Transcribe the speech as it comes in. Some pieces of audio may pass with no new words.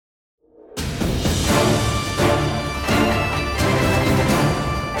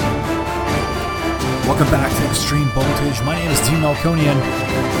Welcome back to Extreme Voltage. My name is Dean Melkonian.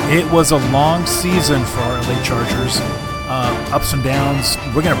 It was a long season for our LA Chargers. Ups and downs.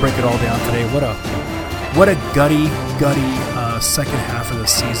 We're going to break it all down today. What a gutty second half of the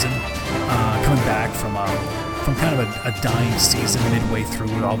season. Coming back from kind of a dying season midway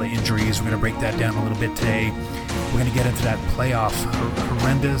through with all the injuries. We're going to break that down a little bit today. We're going to get into that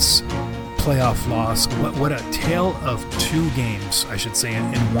horrendous playoff loss. What a tale of two games, I should say, in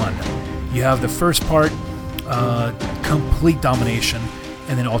one. You have the first part, complete domination,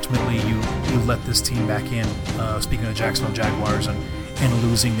 and then ultimately you let this team back in, speaking of the Jacksonville Jaguars, and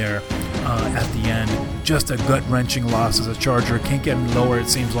losing there at the end. Just a gut-wrenching loss as a Charger. Can't get any lower, it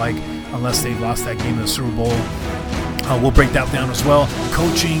seems like, unless they've lost that game in the Super Bowl. We'll break that down as well.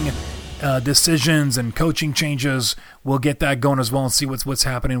 Coaching decisions and coaching changes, we'll get that going as well and see what's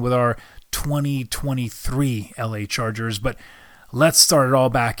happening with our 2023 LA Chargers. But let's start it all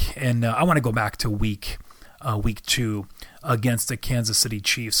back, and I want to go back to week 2 against the Kansas City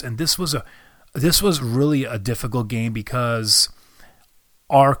Chiefs, and this was really a difficult game because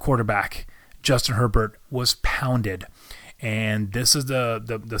our quarterback Justin Herbert was pounded, and this is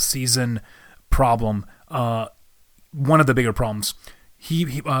the season problem. One of the bigger problems.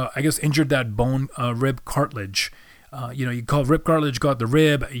 He I guess injured that bone rib cartilage. You call it rib cartilage, got the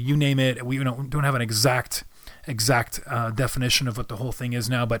rib, you name it. We don't have an exact definition of what the whole thing is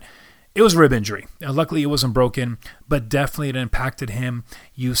now, but it was a rib injury. Luckily, it wasn't broken, but definitely it impacted him.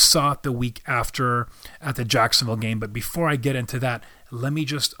 You saw it the week after at the Jacksonville game, but before I get into that, let me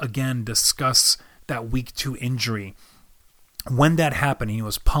just again discuss that week 2 injury. When that happened, he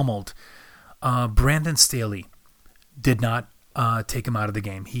was pummeled. Brandon Staley did not take him out of the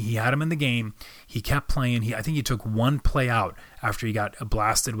game. He had him in the game. He kept playing. I think he took one play out after he got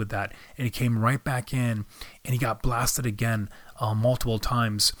blasted with that, and he came right back in, and he got blasted again multiple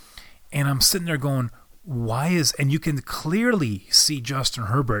times. And I'm sitting there going, and you can clearly see Justin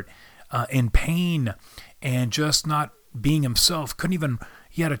Herbert in pain and just not being himself.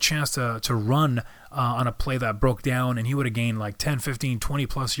 He had a chance to run on a play that broke down, and he would have gained like 10, 15, 20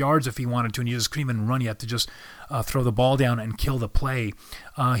 plus yards if he wanted to, and he just couldn't even run. He had to just throw the ball down and kill the play.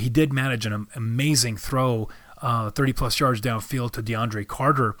 He did manage an amazing throw, 30 plus yards downfield to DeAndre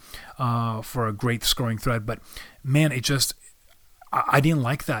Carter for a great scoring threat. But man, I didn't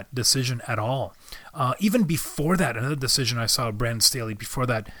like that decision at all. Even before that, another decision I saw Brandon Staley before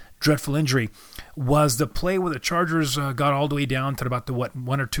that dreadful injury was the play where the Chargers got all the way down to about the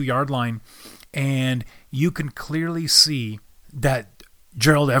 1 or 2 yard line, and you can clearly see that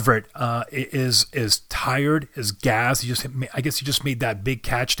Gerald Everett is tired, is gassed. I guess he just made that big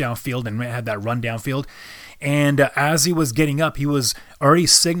catch downfield and had that run downfield. And as he was getting up, he was already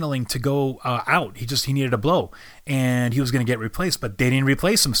signaling to go out. He needed a blow, and he was going to get replaced, but they didn't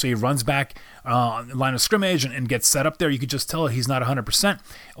replace him. So he runs back line of scrimmage and gets set up there. You could just tell he's not 100%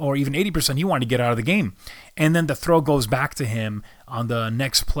 or even 80%. He wanted to get out of the game. And then the throw goes back to him on the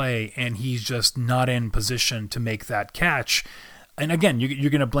next play, and he's just not in position to make that catch. And again, you're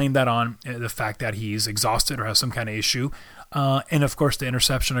going to blame that on the fact that he's exhausted or has some kind of issue. And of course, the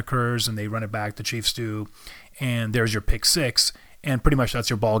interception occurs, and they run it back. The Chiefs do, and there's your pick 6, and pretty much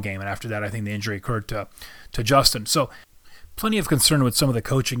that's your ball game. And after that, I think the injury occurred to Justin. So, plenty of concern with some of the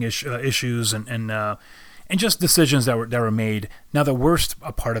coaching issues and just decisions that were made. Now, the worst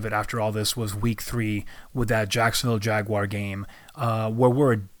part of it after all this was week 3 with that Jacksonville Jaguar game, where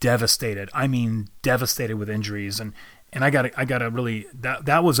we're devastated. I mean, devastated with injuries. And I gotta really,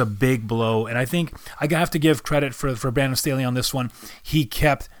 that was a big blow. And I think I have to give credit for Brandon Staley on this one. He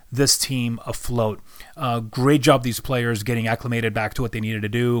kept this team afloat. Great job, these players getting acclimated back to what they needed to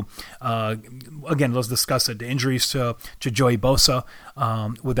do. Again, let's discuss it. The injuries to Joey Bosa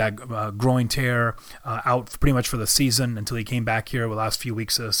with that groin tear, out pretty much for the season until he came back here the last few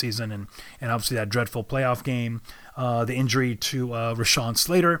weeks of the season, and obviously that dreadful playoff game. The injury to Rashawn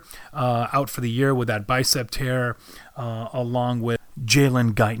Slater, out for the year with that bicep tear, along with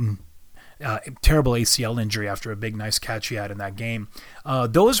Jalen Guyton. Terrible ACL injury after a big, nice catch he had in that game.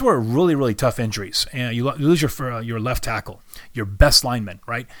 Those were really, really tough injuries. And you lose your left tackle, your best lineman,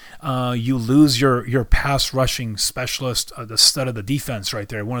 right? You lose your pass rushing specialist, the stud of the defense, right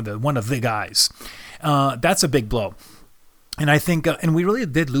there, one of the guys. That's a big blow. And I think, and we really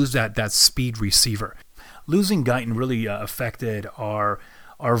did lose that speed receiver. Losing Guyton really affected our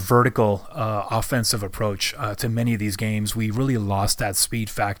vertical offensive approach to many of these games. We really lost that speed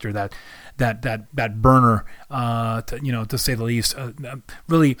factor that that burner, to say the least.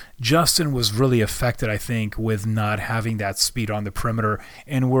 Really, Justin was really affected, I think, with not having that speed on the perimeter,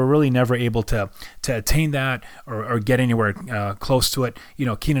 and we're really never able to attain that or get anywhere close to it.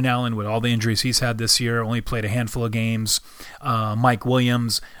 Keenan Allen, with all the injuries he's had this year, only played a handful of games. Mike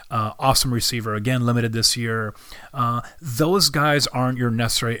Williams, awesome receiver, again limited this year. Those guys aren't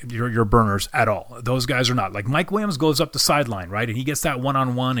your burners at all. Those guys are not. Like Mike Williams goes up the sideline, right, and he gets that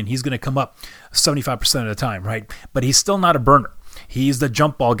one-on-one, and he's going to come up 75% of the time, right? But he's still not a burner. He's the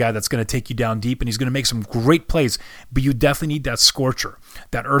jump ball guy that's going to take you down deep, and he's going to make some great plays. But you definitely need that scorcher,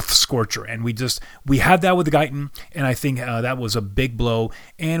 that earth scorcher. And we had that with Guyton, and I think that was a big blow,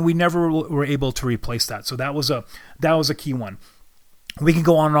 and we never were able to replace that. So that was a key one. We can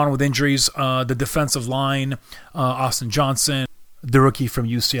go on and on with injuries. The defensive line, Austin Johnson, the rookie from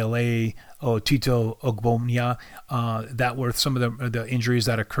UCLA, Tito Ogbomnia, that were some of the injuries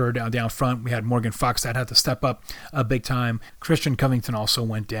that occurred down front. We had Morgan Fox that had to step up big time. Christian Covington also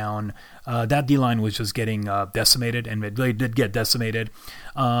went down. That D-line was just getting decimated, and it really did get decimated.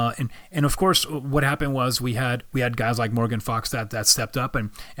 And of course, what happened was we had guys like Morgan Fox that stepped up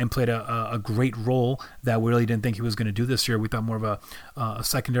and played a great role that we really didn't think he was going to do this year. We thought more of a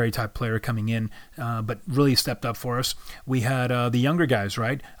secondary type player coming in, but really stepped up for us. We had the younger guys,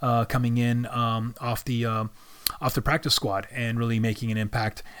 right, coming in off the practice squad and really making an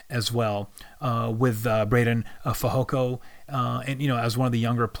impact as well, with Braden Fahoko, and as one of the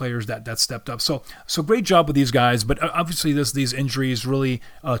younger players that stepped up. So great job with these guys, but obviously these injuries really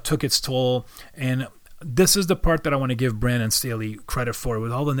took its toll, and this is the part that I want to give Brandon Staley credit for,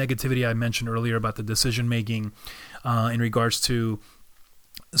 with all the negativity I mentioned earlier about the decision making in regards to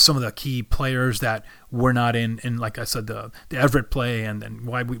some of the key players that were not in like I said, the Everett play, and then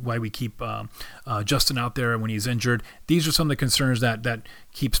why we keep Justin out there when he's injured. These are some of the concerns that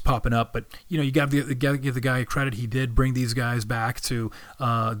keeps popping up. But you got to give the guy credit. He did bring these guys back to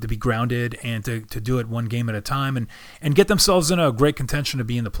be grounded and to do it one game at a time and get themselves in a great contention to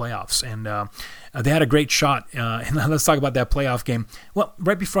be in the playoffs. And they had a great shot. And let's talk about that playoff game. Well,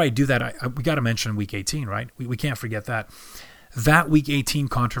 right before I do that, we got to mention Week 18, right? We can't forget that. That Week 18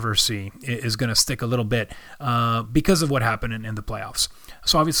 controversy is going to stick a little bit because of what happened in the playoffs.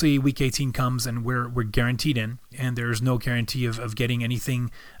 So obviously Week 18 comes and we're guaranteed in, and there's no guarantee of getting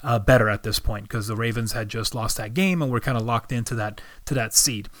anything better at this point because the Ravens had just lost that game and we're kind of locked into that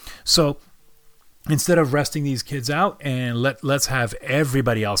seed. So instead of resting these kids out and let's have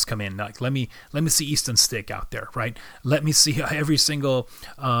everybody else come in. Like let me see Easton Stick out there, right? Let me see every single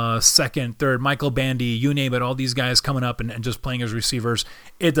second, third, Michael Bandy, you name it, all these guys coming up and just playing as receivers.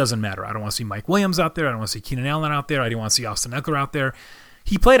 It doesn't matter. I don't want to see Mike Williams out there. I don't want to see Keenan Allen out there. I don't want to see Austin Eckler out there.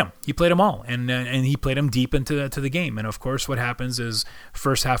 He played them. He played them all, and he played them deep into the game. And of course, what happens is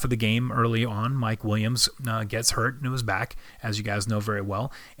first half of the game early on, Mike Williams gets hurt in his back, as you guys know very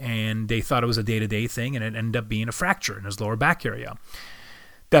well. And they thought it was a day-to-day thing, and it ended up being a fracture in his lower back area.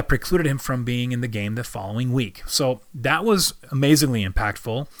 That precluded him from being in the game the following week. So that was amazingly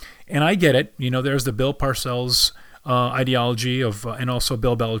impactful. And I get it. There's the Bill Parcells ideology of, and also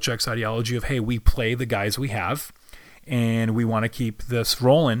Bill Belichick's ideology of, hey, we play the guys we have, and we want to keep this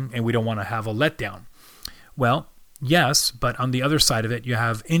rolling, and we don't want to have a letdown. Well, yes, but on the other side of it, you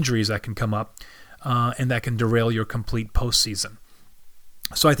have injuries that can come up, and that can derail your complete postseason.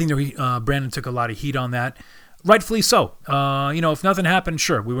 So I think that Brandon took a lot of heat on that, rightfully so. If nothing happened,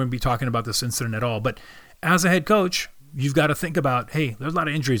 sure, we wouldn't be talking about this incident at all. But as a head coach, you've got to think about, hey, there's a lot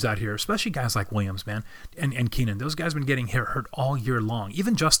of injuries out here, especially guys like Williams, man, and Keenan. Those guys have been getting hurt all year long.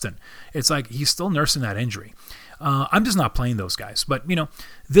 Even Justin, it's like he's still nursing that injury. I'm just not playing those guys. But,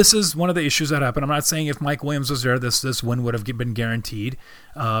 this is one of the issues that happened. I'm not saying if Mike Williams was there, this win would have been guaranteed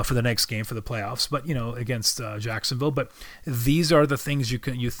for the next game for the playoffs, but, against Jacksonville. But these are the things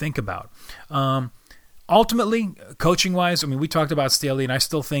you think about. Ultimately, coaching-wise, we talked about Staley, and I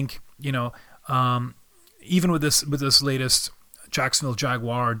still think, even with this latest Jacksonville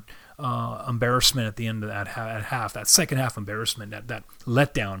Jaguar embarrassment at the end of that half, that second half embarrassment, that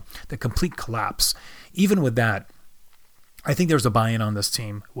letdown, the complete collapse. Even with that, I think there's a buy-in on this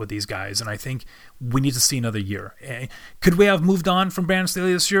team with these guys, and I think we need to see another year. Could we have moved on from Brandon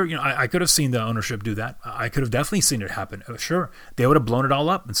Staley this year? I could have seen the ownership do that. I could have definitely seen it happen. Sure, they would have blown it all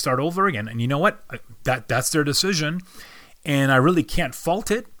up and start over again. And you know what? That's their decision, and I really can't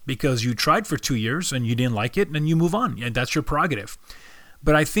fault it because you tried for 2 years and you didn't like it, and you move on. And that's your prerogative.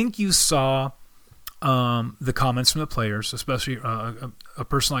 But I think you saw the comments from the players, especially a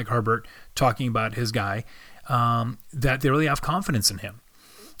person like Herbert talking about his guy, that they really have confidence in him.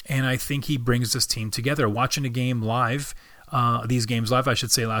 And I think he brings this team together. Watching a game live, these games live, I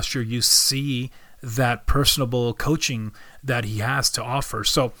should say last year, you see that personable coaching that he has to offer.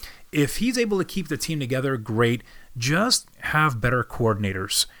 So if he's able to keep the team together, great. Just have better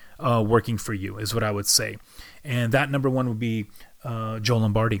coordinators working for you is what I would say. And that number one would be Joe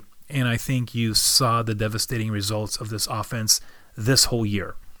Lombardi. And I think you saw the devastating results of this offense this whole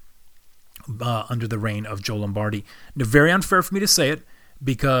year under the reign of Joe Lombardi. Now, very unfair for me to say it,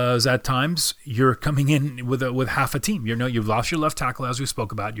 because at times you're coming in with half a team. You've lost your left tackle, as we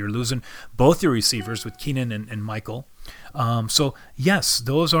spoke about. You're losing both your receivers with Keenan and Michael. So yes,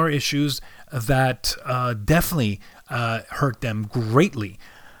 those are issues that definitely hurt them greatly.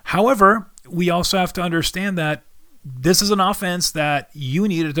 However, we also have to understand that this is an offense that you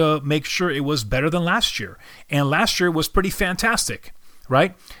needed to make sure it was better than last year. And last year was pretty fantastic,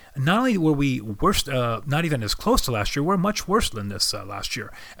 right? Not only were we worse, not even as close to last year, we're much worse than this last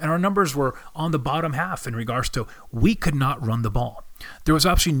year. And our numbers were on the bottom half in regards to we could not run the ball. There was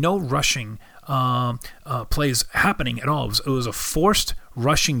absolutely no rushing plays happening at all. It was a forced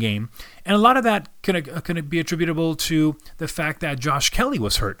rushing game. And a lot of that can be attributable to the fact that Josh Kelly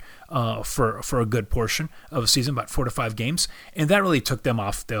was hurt for a good portion of the season, about 4 to 5 games. And that really took them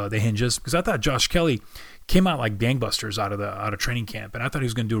off the hinges, because I thought Josh Kelly came out like gangbusters out of training camp, and I thought he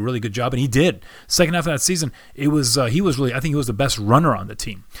was going to do a really good job, and he did. Second half of that season, he was really, I think he was the best runner on the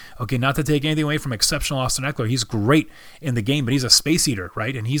team. Okay, not to take anything away from exceptional Austin Eckler, he's great in the game, but he's a space eater,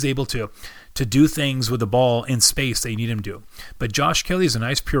 right? And he's able to do things with the ball in space that you need him to. But Josh Kelly is a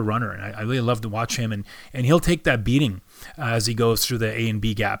nice pure runner, and I really love to watch him, and he'll take that beating as he goes through the A and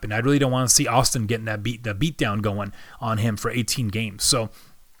B gap, and I really don't want to see Austin getting the beat down going on him for 18 games. So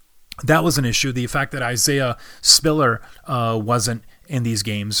that was an issue. The fact that Isaiah Spiller wasn't in these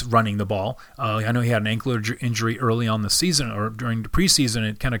games running the ball. I know he had an ankle injury early on the season, or during the preseason.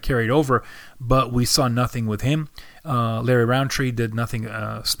 It kind of carried over, but we saw nothing with him. Larry Roundtree did nothing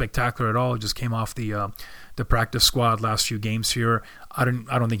spectacular at all. He just came off the practice squad last few games here. I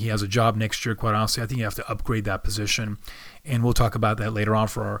don't think he has a job next year, quite honestly. I think you have to upgrade that position, and we'll talk about that later on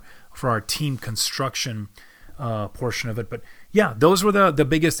for our team construction portion of it. But yeah, those were the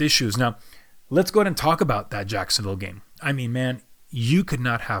biggest issues. Now, let's go ahead and talk about that Jacksonville game. I mean, man, you could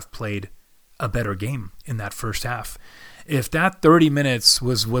not have played a better game in that first half. If that 30 minutes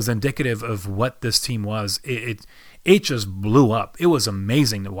was indicative of what this team was, it just blew up. It was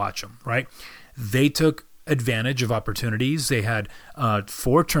amazing to watch them, right? They took advantage of opportunities. They had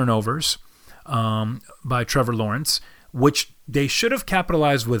 4 turnovers by Trevor Lawrence, which they should have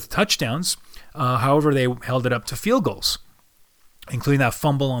capitalized with touchdowns. However, they held it up to field goals, including that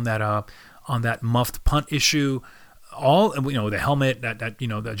fumble on that muffed punt issue. All the helmet that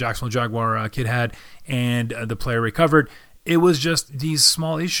the Jacksonville Jaguar kid had, and the player recovered. It was just these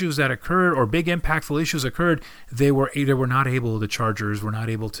small issues that occurred, or big impactful issues occurred. The Chargers were not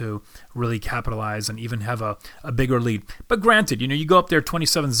able to really capitalize and even have a bigger lead. But granted, you go up there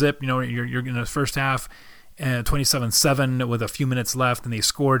 27-zip. You're in the first half, 27-7 with a few minutes left, and they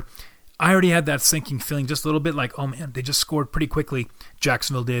scored. I already had that sinking feeling, just a little bit like, oh man, they just scored pretty quickly.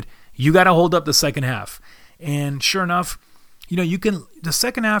 Jacksonville did. You got to hold up the second half. And sure enough, the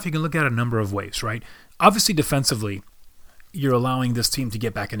second half, you can look at a number of ways, right? Obviously, defensively, you're allowing this team to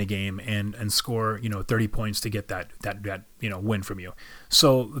get back in the game and score, 30 points to get that win from you.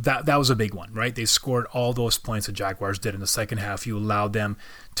 So that was a big one, right? They scored all those points the Jaguars did in the second half. You allowed them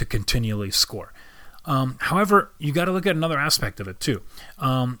to continually score. However, you got to look at another aspect of it too.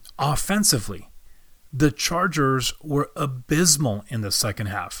 Offensively, the Chargers were abysmal in the second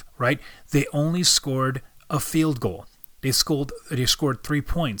half, right? They only scored a field goal. They scored 3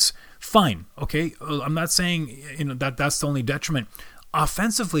 points. Fine, okay. I'm not saying that's the only detriment.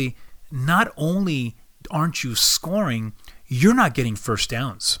 Offensively, not only aren't you scoring, you're not getting first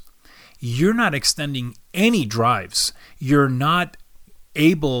downs. You're not extending any drives. You're not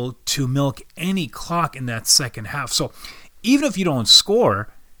able to milk any clock in that second half. So even if you don't score,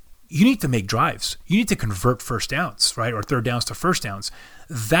 you need to make drives. You need to convert first downs, right? Or third downs to first downs.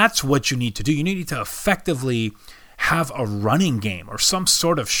 That's what you need to do. You need to effectively have a running game or some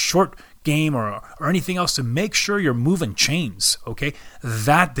sort of short game or anything else to make sure you're moving chains, okay?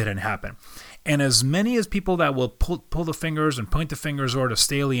 That didn't happen. And as many as people that will pull the fingers and point the fingers or to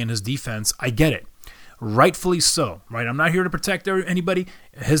Staley and his defense, I get it. Rightfully so, right? I'm not here to protect anybody.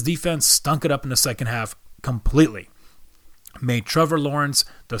 His defense stunk it up in the second half completely. Made Trevor Lawrence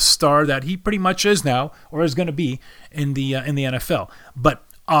the star that he pretty much is now, or is going to be in the NFL. But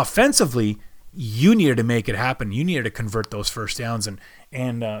offensively, you needed to make it happen. You needed to convert those first downs,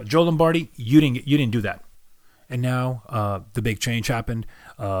 and Joe Lombardi, you didn't do that. And now the big change happened.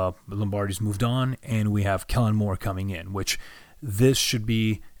 Lombardi's moved on, and we have Kellen Moore coming in, which this should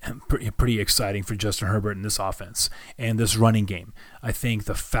be pretty exciting for Justin Herbert in this offense and this running game. I think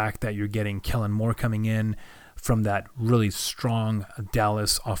the fact that you're getting Kellen Moore coming in from that really strong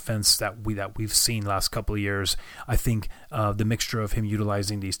Dallas offense that we've seen last couple of years, I think the mixture of him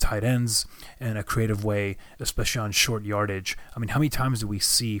utilizing these tight ends in a creative way, especially on short yardage. I mean, how many times do we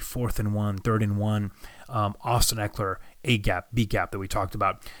see 4th and 1, 3rd and 1, Austin Eckler, A gap, B gap that we talked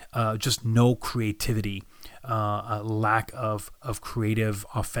about, just no creativity, a lack of creative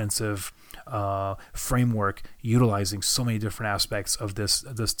offensive framework, utilizing so many different aspects of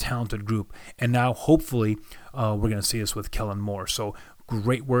this talented group. And now hopefully we're going to see this with Kellen Moore. So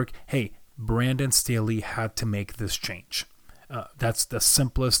great work. Hey, Brandon Staley had to make this change. That's the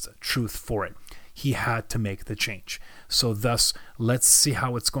simplest truth for it. He had to make the change. So thus, let's see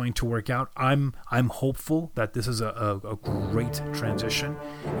how it's going to work out. I'm hopeful that this is a great transition,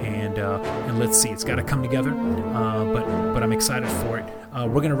 and let's see. It's got to come together, but I'm excited for it.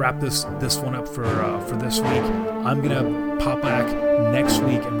 We're gonna wrap this one up for this week. I'm gonna pop back next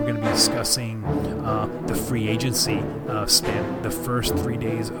week, and we're gonna be discussing the free agency spin, the first 3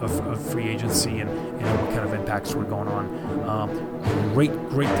 days of free agency, and what kind of impacts were going on. Great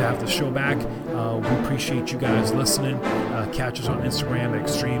to have the show back. We appreciate you guys listening. Catch us on Instagram at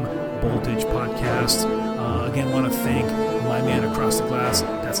Extreme Voltage Podcast. Again, want to thank my man across the glass.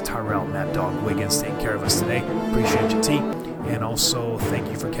 That's Tyrell Mad Dog Wiggins taking care of us today. Appreciate you, T. And also thank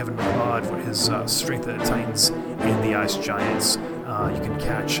you for Kevin McLeod for his Strength of the Titans and the Ice Giants. You can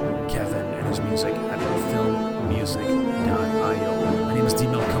catch Kevin and his music at filmmusic.io. My name is D.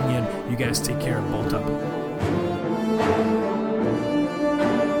 Melconian. You guys take care and bolt up.